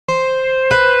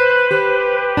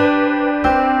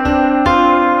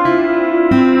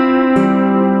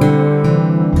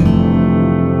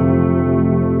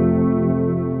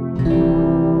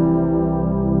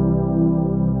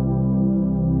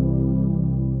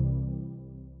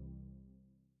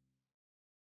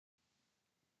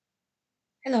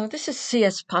Hello, this is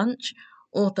C.S. Punch,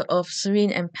 author of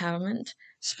Serene Empowerment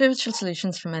Spiritual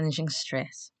Solutions for Managing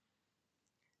Stress.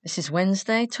 This is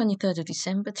Wednesday, 23rd of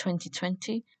December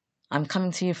 2020. I'm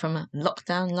coming to you from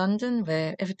lockdown London,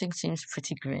 where everything seems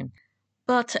pretty grim.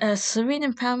 But Serene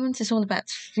Empowerment is all about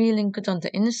feeling good on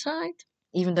the inside,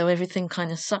 even though everything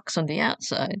kind of sucks on the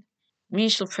outside. We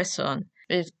shall press on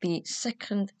with the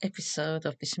second episode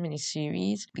of this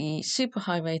mini-series, the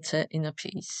Superhighway to Inner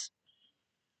Peace.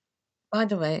 By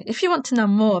the way, if you want to know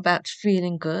more about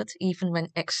feeling good, even when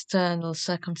external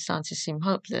circumstances seem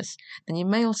hopeless, then you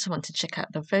may also want to check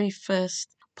out the very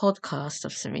first podcast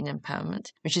of Serene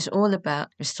Empowerment, which is all about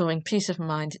restoring peace of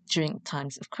mind during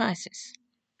times of crisis.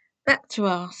 Back to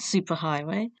our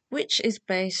superhighway, which is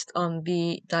based on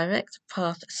the direct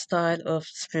path style of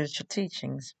spiritual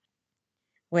teachings.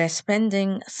 We're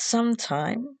spending some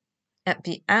time at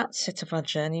the outset of our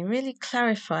journey, really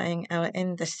clarifying our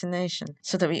end destination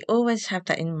so that we always have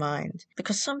that in mind.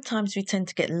 Because sometimes we tend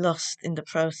to get lost in the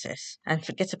process and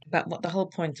forget about what the whole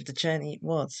point of the journey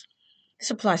was.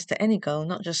 This applies to any goal,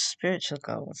 not just spiritual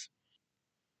goals.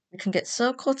 We can get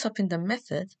so caught up in the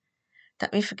method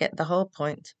that we forget the whole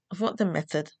point of what the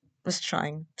method was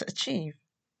trying to achieve.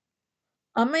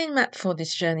 Our main map for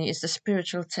this journey is the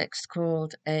spiritual text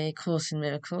called A Course in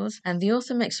Miracles, and the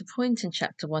author makes a point in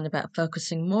chapter 1 about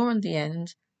focusing more on the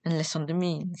end and less on the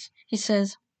means. He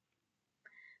says,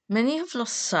 "Many have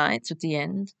lost sight of the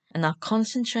end and are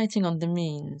concentrating on the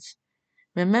means.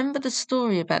 Remember the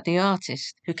story about the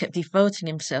artist who kept devoting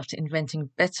himself to inventing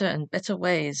better and better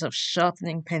ways of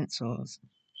sharpening pencils.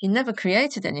 He never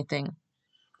created anything,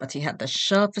 but he had the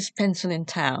sharpest pencil in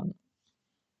town."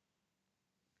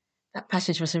 That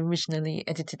passage was originally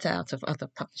edited out of other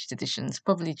published editions,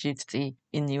 probably due to the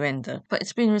innuendo, but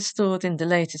it's been restored in the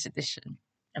latest edition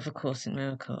of A Course in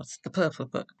Miracles, the Purple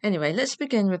Book. Anyway, let's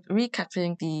begin with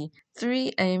recapping the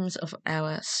 3 aims of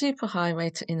our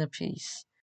superhighway to inner peace.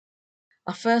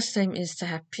 Our first aim is to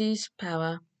have peace,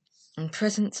 power, and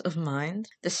presence of mind.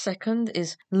 The second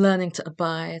is learning to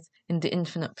abide in the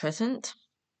infinite present.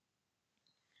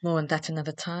 More on that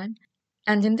another time.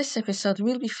 And in this episode,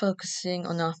 we'll be focusing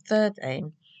on our third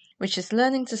aim, which is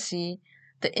learning to see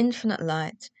the infinite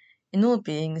light in all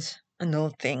beings and all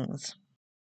things.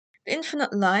 The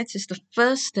infinite light is the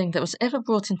first thing that was ever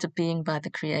brought into being by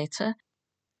the Creator.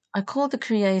 I call the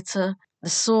Creator the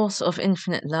source of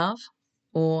infinite love,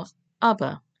 or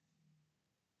Abba.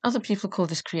 Other people call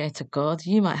this Creator God.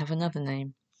 You might have another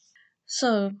name.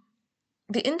 So,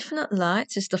 the infinite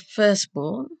light is the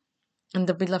firstborn and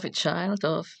the beloved child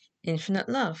of infinite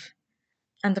love.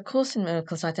 And the Course in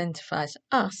Miracles identifies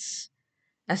us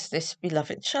as this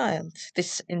beloved child,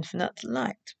 this infinite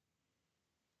light.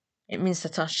 It means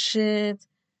that our shared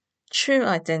true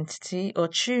identity or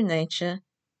true nature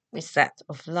is that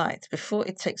of light before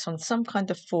it takes on some kind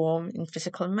of form in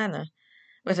physical manner,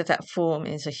 whether that form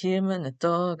is a human, a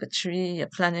dog, a tree, a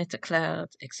planet, a cloud,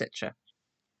 etc.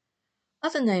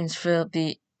 Other names for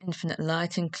the infinite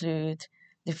light include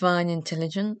divine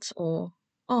intelligence or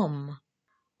Om.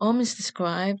 Om is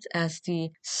described as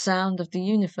the sound of the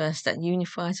universe that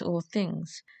unifies all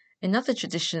things. In other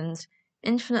traditions,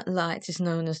 infinite light is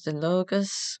known as the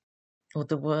Logos, or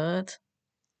the Word,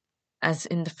 as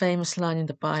in the famous line in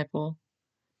the Bible,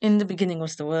 "In the beginning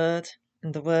was the Word,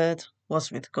 and the Word was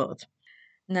with God."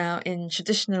 Now, in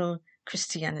traditional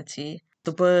Christianity,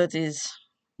 the Word is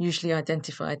usually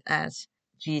identified as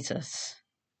Jesus.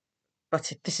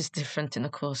 But this is different in A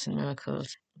Course in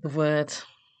Miracles. The Word,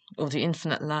 or the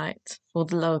infinite light, or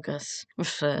the Logos,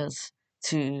 refers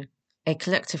to a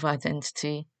collective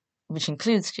identity which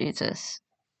includes Jesus,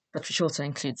 but which also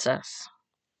includes us.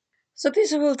 So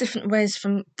these are all different ways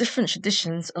from different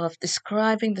traditions of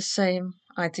describing the same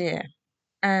idea.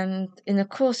 And in A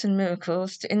Course in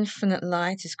Miracles, the infinite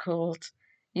light is called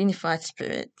unified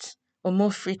spirit, or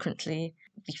more frequently,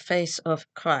 the face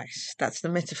of Christ. That's the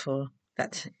metaphor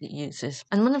that it uses.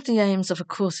 And one of the aims of A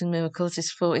Course in Miracles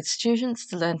is for its students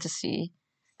to learn to see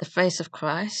the face of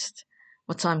Christ,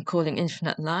 what I'm calling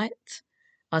infinite light,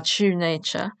 our true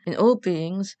nature in all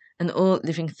beings and all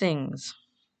living things.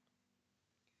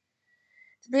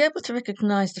 To be able to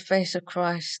recognize the face of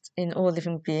Christ in all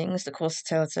living beings, the Course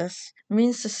tells us,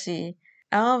 means to see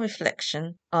our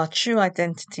reflection, our true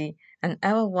identity, and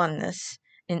our oneness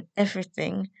in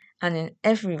everything and in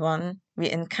everyone we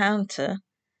encounter,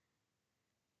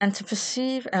 and to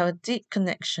perceive our deep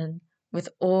connection with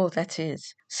all that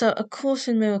is. So A Course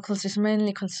in Miracles is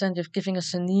mainly concerned with giving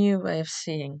us a new way of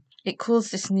seeing. It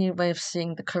calls this new way of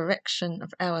seeing the correction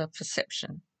of our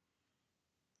perception.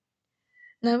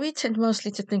 Now, we tend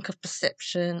mostly to think of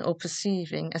perception or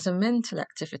perceiving as a mental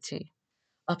activity.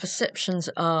 Our perceptions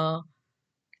are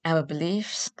our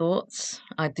beliefs, thoughts,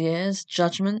 ideas,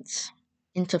 judgments,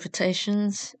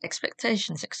 interpretations,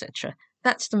 expectations, etc.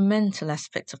 That's the mental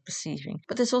aspect of perceiving.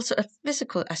 But there's also a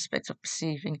physical aspect of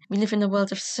perceiving. We live in a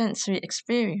world of sensory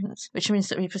experience, which means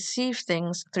that we perceive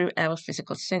things through our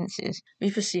physical senses.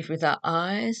 We perceive with our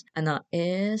eyes and our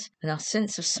ears and our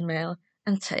sense of smell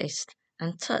and taste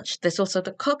and touch. There's also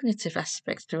the cognitive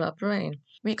aspect through our brain.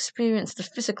 We experience the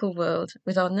physical world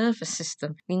with our nervous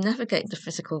system. We navigate the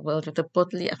physical world with a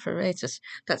bodily apparatus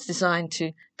that's designed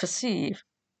to perceive.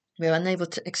 We're unable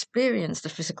to experience the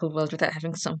physical world without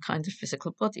having some kind of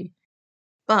physical body.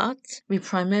 But we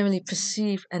primarily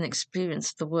perceive and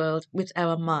experience the world with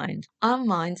our mind. Our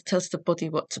mind tells the body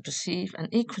what to perceive and,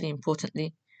 equally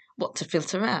importantly, what to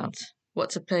filter out, what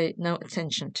to pay no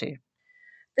attention to.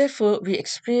 Therefore, we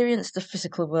experience the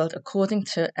physical world according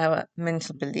to our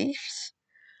mental beliefs,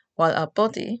 while our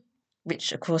body,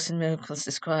 which A Course in Miracles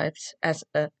describes as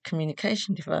a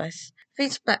communication device,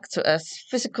 feeds back to us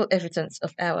physical evidence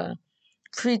of our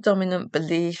predominant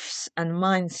beliefs and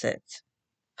mindset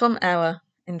from our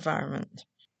environment.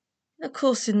 In A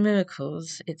Course in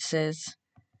Miracles, it says,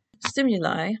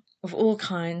 stimuli of all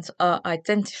kinds are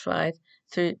identified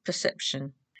through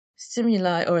perception.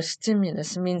 Stimuli or a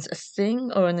stimulus means a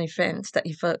thing or an event that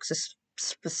evokes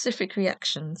specific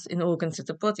reactions in organs of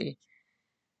the body.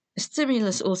 A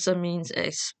stimulus also means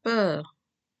a spur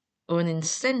or an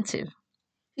incentive.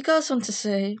 He goes on to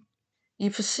say, you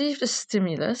perceive the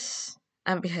stimulus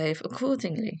and behave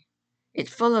accordingly. It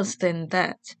follows then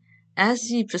that, as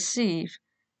you perceive,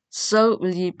 so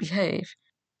will you behave.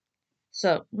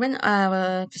 So, when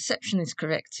our perception is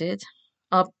corrected,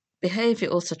 our behavior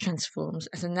also transforms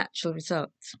as a natural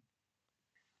result.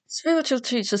 Spiritual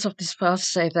teachers of this path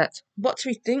say that what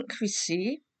we think we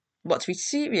see, what we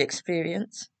see we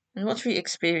experience, and what we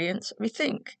experience we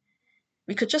think.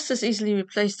 We could just as easily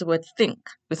replace the word think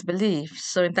with believe.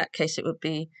 So in that case, it would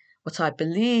be what I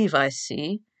believe I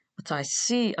see, what I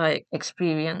see I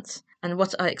experience, and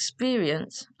what I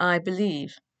experience I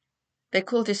believe. They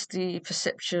call this the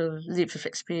perceptual leap of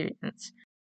experience.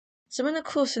 So when A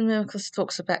Course in Miracles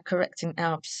talks about correcting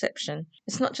our perception,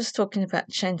 it's not just talking about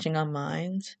changing our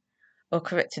mind or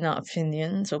correcting our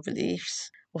opinions or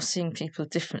beliefs or seeing people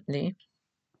differently.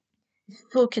 It's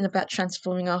talking about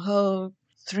transforming our whole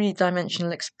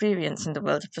three-dimensional experience in the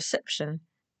world of perception.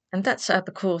 And that's how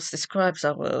the Course describes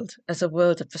our world, as a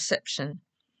world of perception.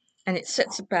 And it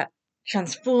sets about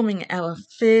transforming our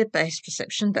fear-based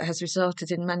perception that has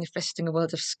resulted in manifesting a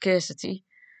world of scarcity,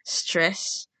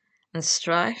 stress, and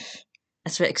strife,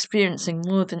 as we're experiencing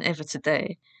more than ever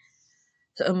today,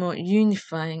 to a more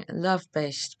unifying,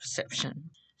 love-based perception.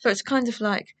 So it's kind of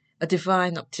like a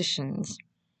divine opticians.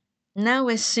 Now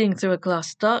we're seeing through a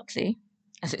glass darkly,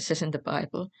 as it says in the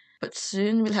Bible, but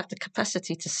soon we'll have the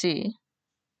capacity to see,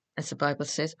 as the Bible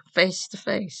says, face to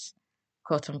face,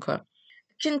 quote unquote,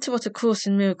 akin to what A Course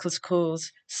in Miracles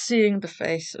calls seeing the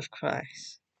face of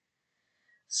Christ.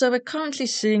 So we're currently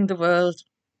seeing the world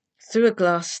through a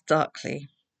glass darkly.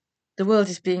 The world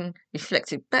is being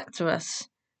reflected back to us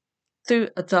through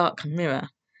a dark mirror,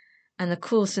 and A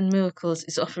Course in Miracles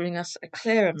is offering us a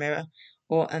clearer mirror,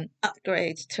 or an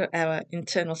upgrade to our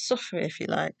internal software, if you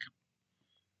like.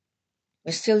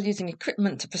 We're still using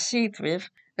equipment to perceive with,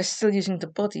 we're still using the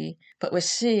body, but we're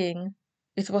seeing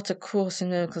with what A Course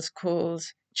in Miracles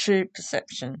calls true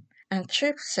perception. And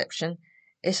true perception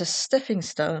is a stepping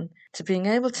stone to being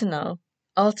able to know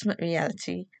ultimate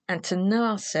reality and to know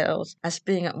ourselves as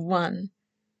being at one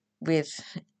with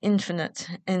infinite,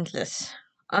 endless,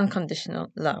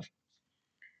 unconditional love.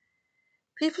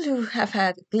 People who have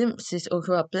had glimpses or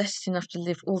who are blessed enough to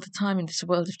live all the time in this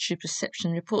world of true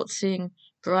perception report seeing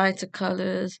brighter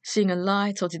colours, seeing a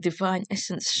light or the divine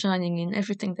essence shining in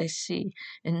everything they see,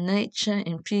 in nature,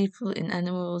 in people, in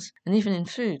animals, and even in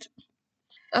food.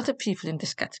 Other people in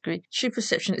this category, true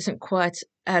perception isn't quite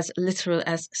as literal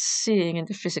as seeing in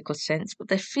the physical sense, but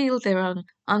they feel their own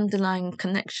underlying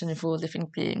connection with all living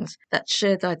beings, that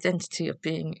shared identity of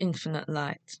being infinite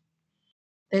light.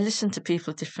 They listen to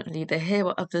people differently. They hear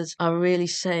what others are really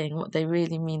saying, what they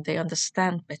really mean. They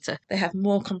understand better. They have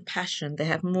more compassion. They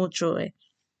have more joy.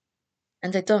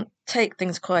 And they don't take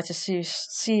things quite as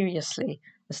seriously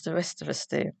as the rest of us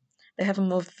do. They have a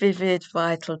more vivid,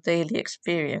 vital daily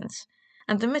experience.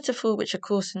 And the metaphor which A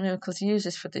Course in Miracles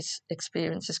uses for this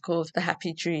experience is called the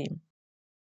happy dream.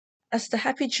 As the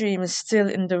happy dream is still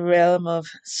in the realm of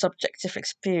subjective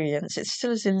experience, it's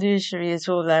still as illusory as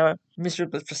all our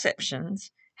miserable perceptions.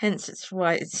 Hence, it's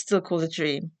why it's still called a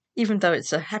dream, even though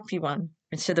it's a happy one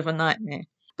instead of a nightmare.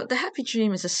 But the happy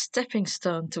dream is a stepping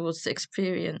stone towards the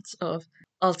experience of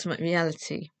ultimate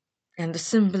reality. And the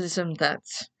symbolism that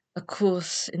A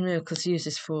Course in Miracles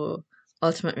uses for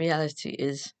ultimate reality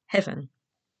is heaven.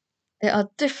 There are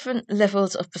different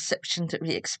levels of perception that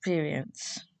we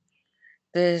experience.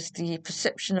 There's the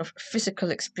perception of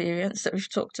physical experience that we've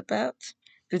talked about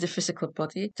through the physical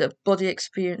body. The body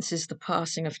experiences the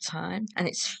passing of time and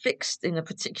it's fixed in a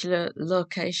particular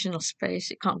location or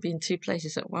space. It can't be in two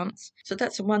places at once. So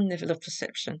that's one level of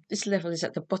perception. This level is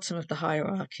at the bottom of the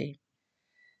hierarchy.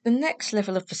 The next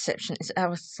level of perception is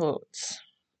our thoughts.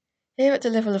 Here at the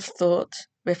level of thought,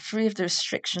 we're free of the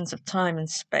restrictions of time and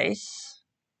space.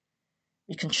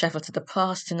 We can travel to the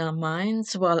past in our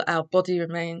minds while our body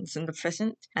remains in the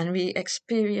present, and we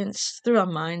experience through our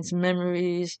minds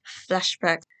memories,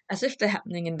 flashbacks, as if they're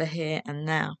happening in the here and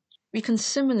now. We can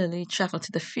similarly travel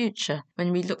to the future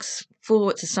when we look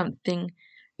forward to something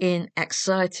in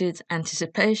excited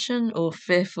anticipation or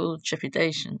fearful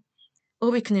trepidation.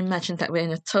 Or we can imagine that we're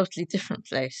in a totally different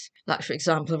place, like, for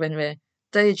example, when we're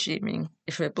daydreaming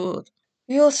if we're bored.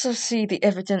 We also see the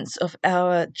evidence of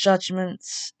our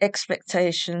judgments,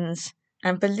 expectations,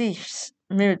 and beliefs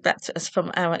mirrored back to us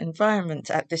from our environment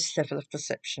at this level of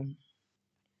perception.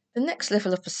 The next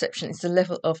level of perception is the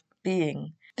level of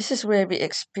being. This is where we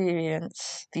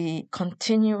experience the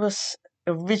continuous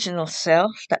original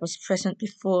self that was present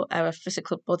before our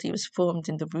physical body was formed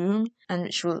in the womb and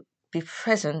which will be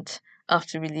present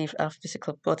after we leave our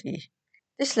physical body.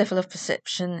 This level of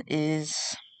perception is,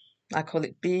 I call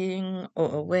it being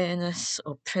or awareness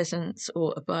or presence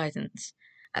or abidance.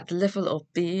 At the level of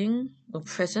being or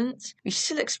presence, we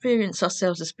still experience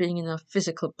ourselves as being in our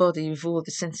physical body with all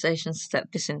the sensations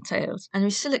that this entails, and we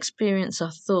still experience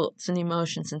our thoughts and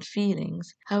emotions and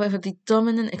feelings. However, the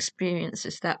dominant experience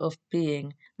is that of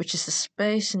being, which is the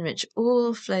space in which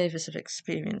all flavours of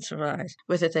experience arise,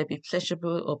 whether they be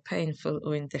pleasurable or painful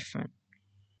or indifferent.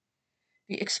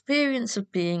 The experience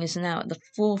of being is now at the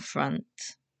forefront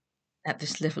at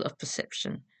this level of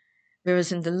perception,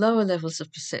 whereas in the lower levels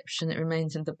of perception it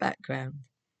remains in the background.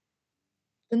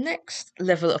 The next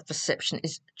level of perception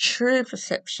is true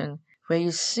perception, where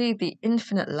you see the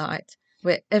infinite light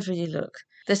wherever you look.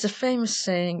 There's a famous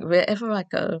saying, wherever I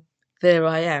go, there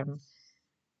I am.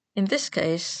 In this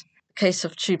case, the case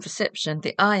of true perception,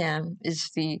 the I am is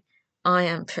the I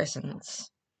am presence.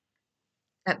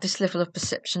 At this level of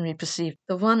perception, we perceive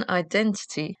the one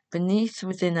identity beneath,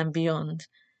 within, and beyond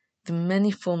the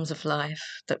many forms of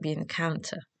life that we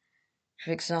encounter.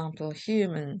 For example,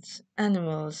 humans,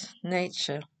 animals,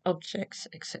 nature, objects,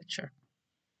 etc.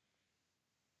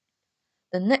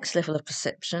 The next level of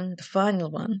perception, the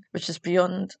final one, which is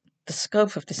beyond the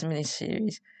scope of this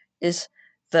mini-series, is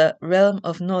the realm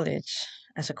of knowledge,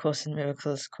 as A Course in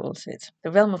Miracles calls it.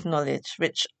 The realm of knowledge,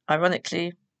 which,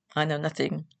 ironically, I know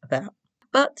nothing about.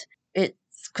 But it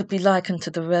could be likened to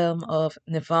the realm of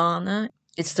nirvana.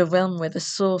 It's the realm where the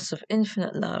source of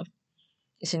infinite love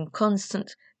is in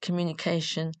constant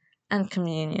communication and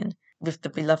communion with the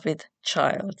beloved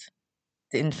child,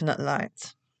 the infinite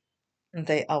light, and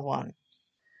they are one.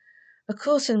 A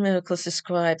Course in Miracles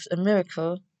describes a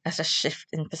miracle as a shift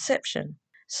in perception.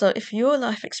 So if your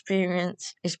life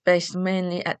experience is based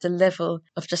mainly at the level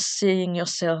of just seeing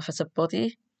yourself as a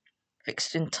body,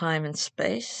 fixed in time and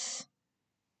space,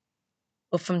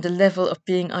 or from the level of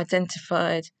being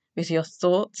identified with your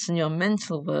thoughts and your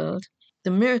mental world, the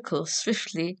miracle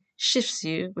swiftly shifts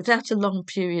you, without a long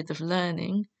period of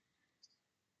learning,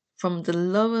 from the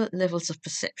lower levels of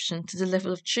perception to the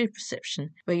level of true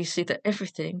perception, where you see that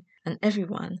everything and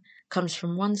everyone comes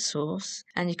from one source,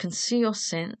 and you can see or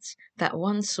sense that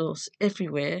one source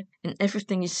everywhere in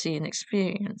everything you see and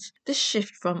experience. This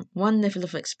shift from one level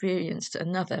of experience to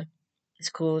another is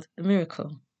called the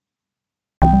miracle.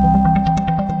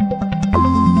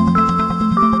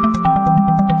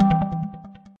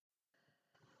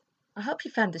 I hope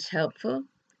you found this helpful.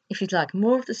 If you'd like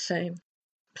more of the same,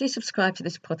 please subscribe to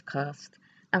this podcast.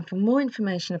 And for more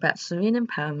information about Serene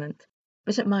Empowerment,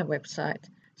 visit my website,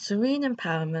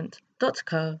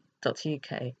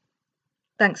 sereneempowerment.co.uk.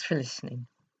 Thanks for listening.